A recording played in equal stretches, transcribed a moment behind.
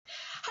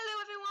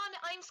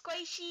I'm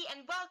Squishy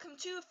and welcome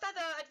to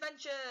Feather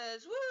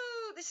Adventures!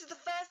 Woo! This is the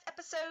first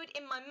episode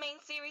in my main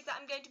series that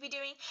I'm going to be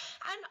doing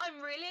and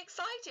I'm really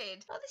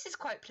excited. Oh, this is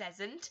quite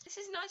pleasant. This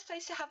is a nice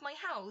place to have my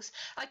house.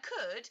 I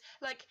could,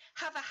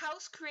 have a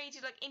house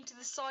created, into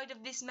the side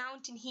of this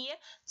mountain here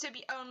to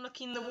be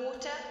overlooking the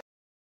water.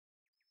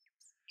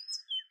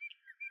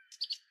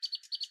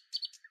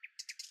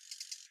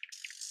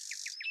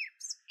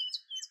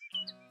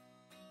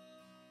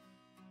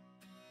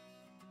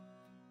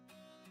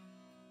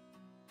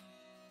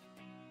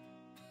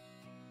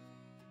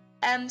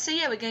 So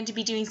yeah, we're going to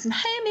be doing some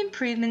home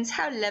improvements.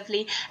 How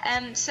lovely.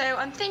 So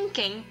I'm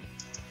thinking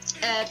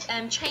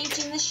of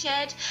changing the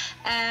shed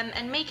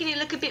and making it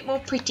look a bit more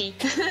pretty.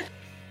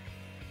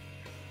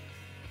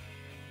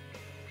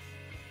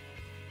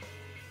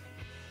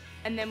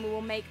 And then we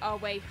will make our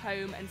way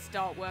home and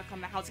start work on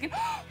the house again.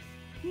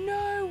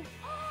 No!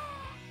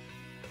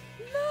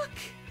 Look!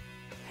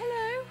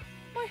 Hello,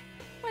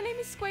 my name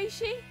is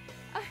Squishy.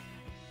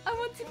 I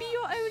want to be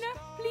your owner,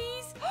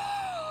 please.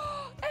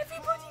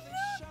 Everybody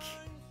look!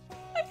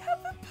 I have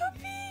a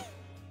puppy!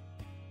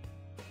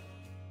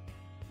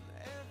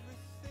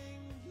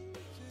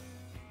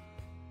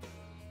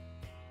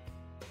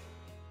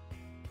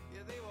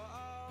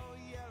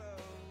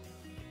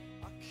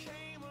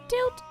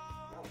 Tilt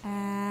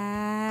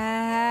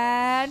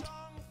and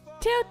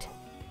tilt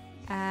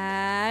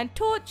and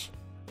torch.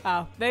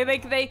 Oh,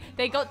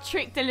 they got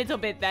tricked a little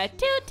bit there.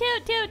 Tilt,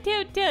 tilt, tilt,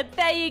 tilt, tilt.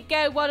 There you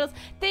go, Waddles.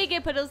 There you go,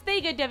 Puddles. There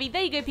you go, Debbie.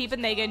 There you go, Peep.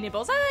 And there you go,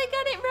 Nibbles. I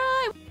got it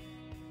right.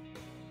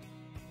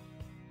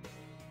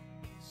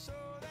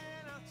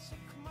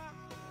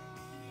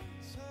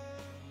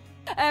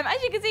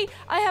 As you can see,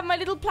 I have my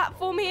little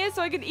platform here,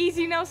 so I can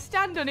easily now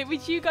stand on it,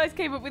 which you guys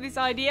came up with this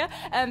idea.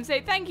 So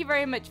thank you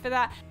very much for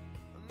that.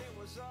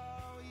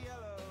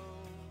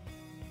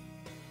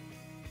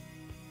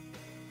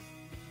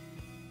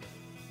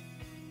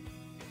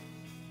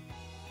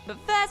 But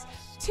first,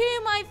 to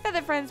my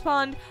Feather Friends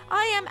pond,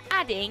 I am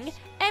adding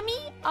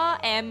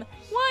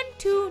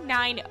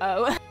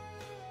MERM1290.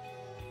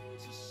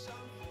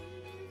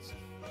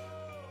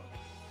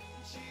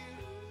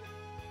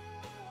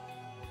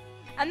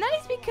 And that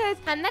is because,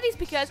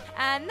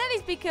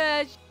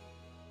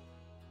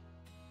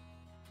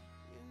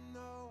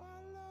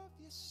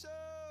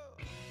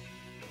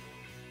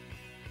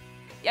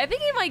 yeah, I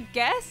think you might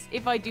guess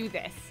if I do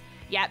this.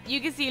 Yeah,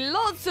 you can see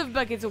lots of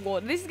buckets of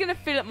water. This is going to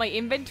fill up my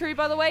inventory,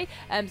 by the way,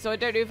 so I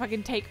don't know if I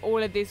can take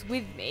all of this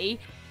with me.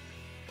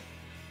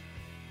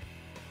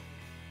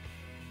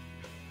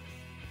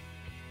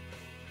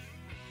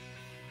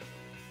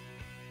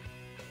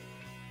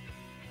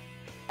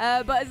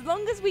 But as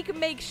long as we can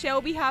make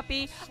Shelby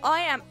happy, I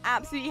am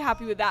absolutely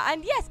happy with that.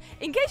 And yes,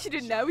 in case you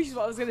didn't know, which is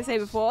what I was going to say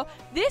before,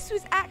 this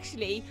was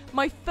actually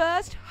my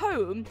first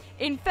home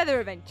in Feather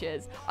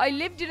Adventures. I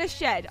lived in a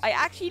shed. I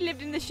actually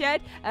lived in the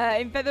shed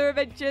in Feather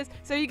Adventures.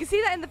 So you can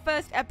see that in the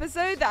first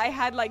episode that I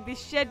had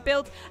this shed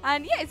built.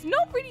 And yeah, it's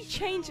not really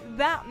changed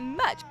that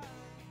much.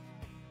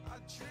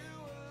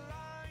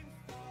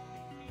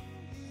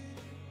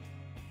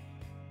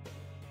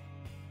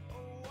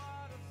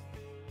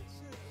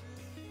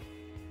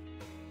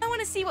 I want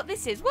to see what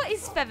this is. What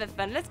is Feather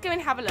Fun? Let's go and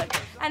have a look.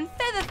 And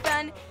Feather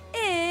Fun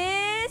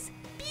is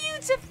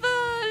beautiful.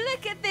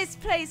 Look at this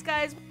place,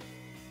 guys.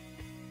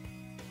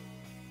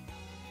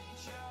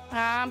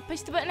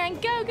 Push the button and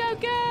go, go,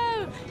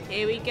 go.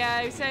 Here we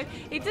go. So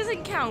it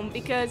doesn't count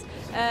because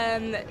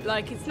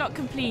it's not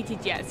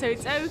completed yet. So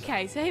it's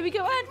okay. So here we go.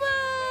 And whoa!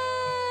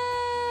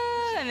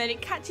 And then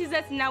it catches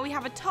us. And now we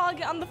have a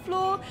target on the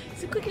floor.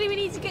 So quickly we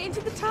need to get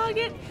into the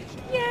target.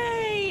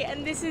 Yay!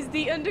 And this is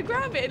the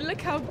underground bit.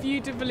 Look how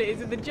beautiful it is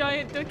with the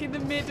giant duck in the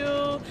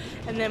middle.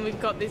 And then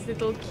we've got this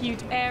little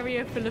cute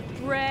area full of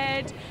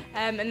bread.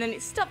 And then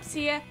it stops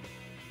here.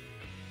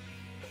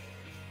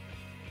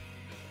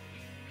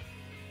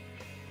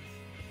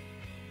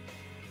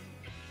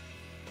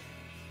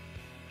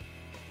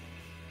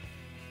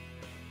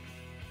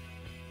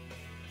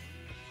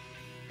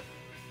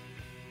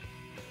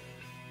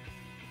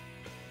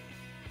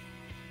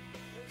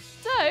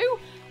 So,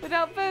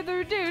 without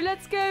further ado,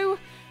 let's go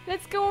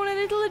on a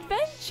little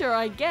adventure,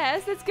 I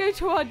guess. Let's go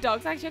to our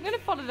docks. Actually, I'm going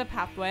to follow the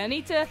pathway. I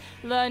need to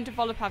learn to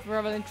follow the pathway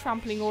rather than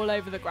trampling all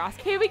over the grass.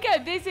 Here we go.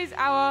 This is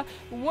our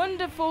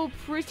wonderful,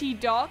 pretty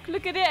dock.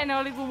 Look at it, and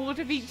our little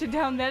water feature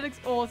down there looks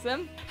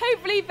awesome.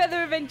 Hopefully,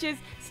 Feather Adventures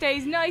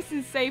stays nice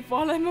and safe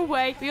while I'm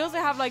away. We also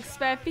have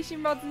spare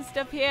fishing rods and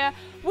stuff here,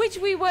 which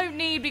we won't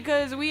need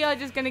because we are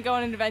just going to go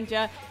on an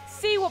adventure,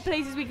 see what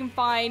places we can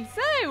find.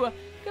 So,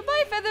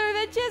 goodbye, Feather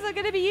Adventures. I'm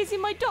going to be using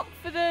my dock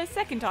for the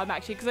second time,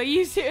 actually, because I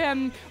used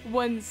it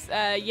once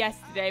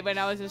yesterday when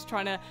I was just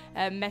trying to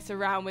mess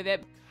around with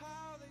it.